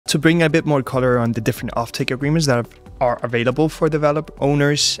To bring a bit more color on the different offtake agreements that are available for developer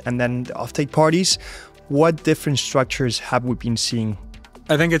owners and then the offtake parties, what different structures have we been seeing?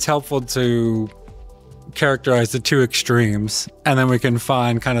 I think it's helpful to characterize the two extremes, and then we can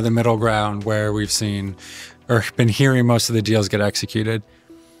find kind of the middle ground where we've seen or been hearing most of the deals get executed.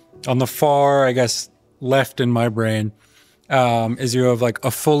 On the far, I guess, left in my brain is you have like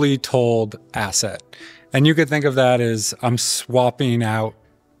a fully tolled asset. And you could think of that as I'm swapping out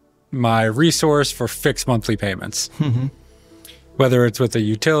my resource for fixed monthly payments. Mm-hmm. Whether it's with a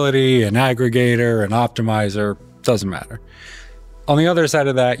utility, an aggregator, an optimizer, doesn't matter. On the other side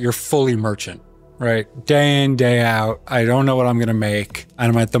of that, you're fully merchant, right? Day in, day out, I don't know what I'm going to make,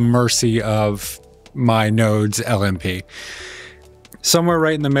 and I'm at the mercy of my node's LMP. Somewhere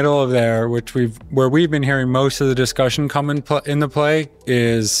right in the middle of there, where we've been hearing most of the discussion come into play,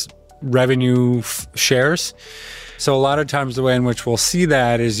 is revenue shares. So a lot of times the way in which we'll see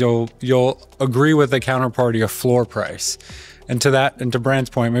that is you'll agree with the counterparty a floor price. And to Brandt's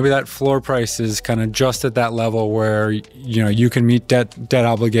point, maybe that floor price is kind of just at that level where you can meet debt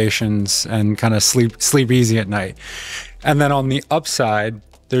obligations and kind of sleep easy at night. And then on the upside,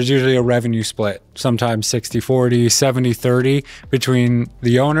 there's usually a revenue split, sometimes 60-40, 70-30 between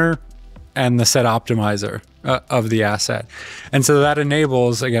the owner and the set optimizer of the asset. And so that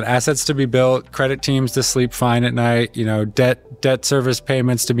enables, again, assets to be built, credit teams to sleep fine at night, debt service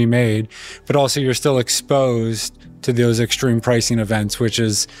payments to be made, but also you're still exposed to those extreme pricing events, which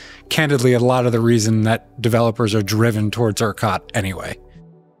is candidly a lot of the reason that developers are driven towards ERCOT anyway.